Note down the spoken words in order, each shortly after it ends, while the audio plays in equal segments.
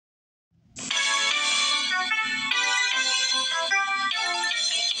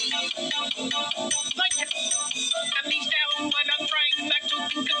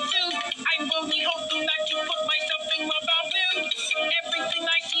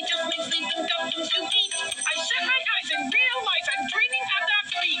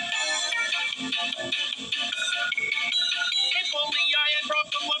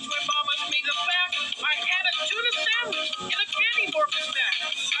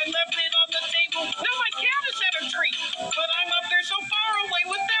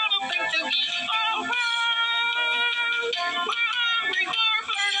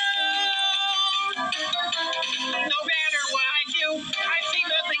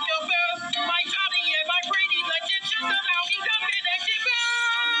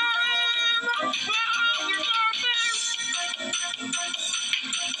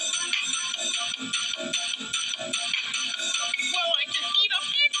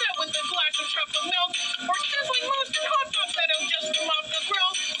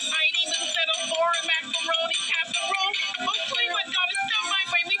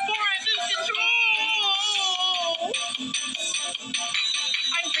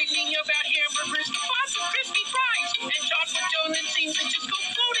about hamburgers, lots of crispy fries, and chocolate donuts seem to just go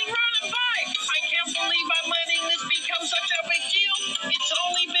floating round and by. I can't believe I'm letting this become such a big deal. It's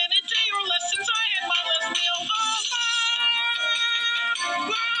only been a day or less since I had my last meal.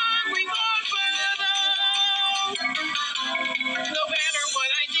 No matter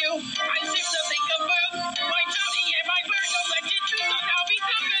what I do, I seem to think about my tummy and my bird elected to somehow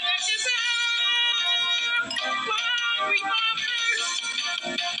become connected.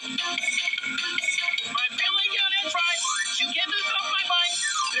 I'm feeling out and try to get this off my mind.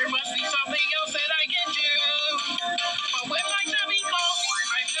 There must be something else that I can do. But when my tummy calls,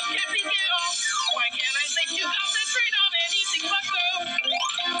 I just can't think it all. Why can't I think to concentrate on anything but food?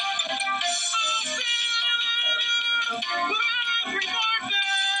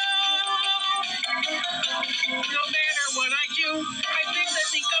 No matter what I do, I think that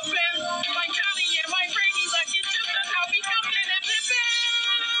think of Ben. My tummy and my brain elected to somehow become connected.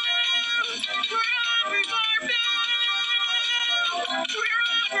 We're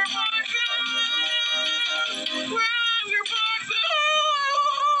on our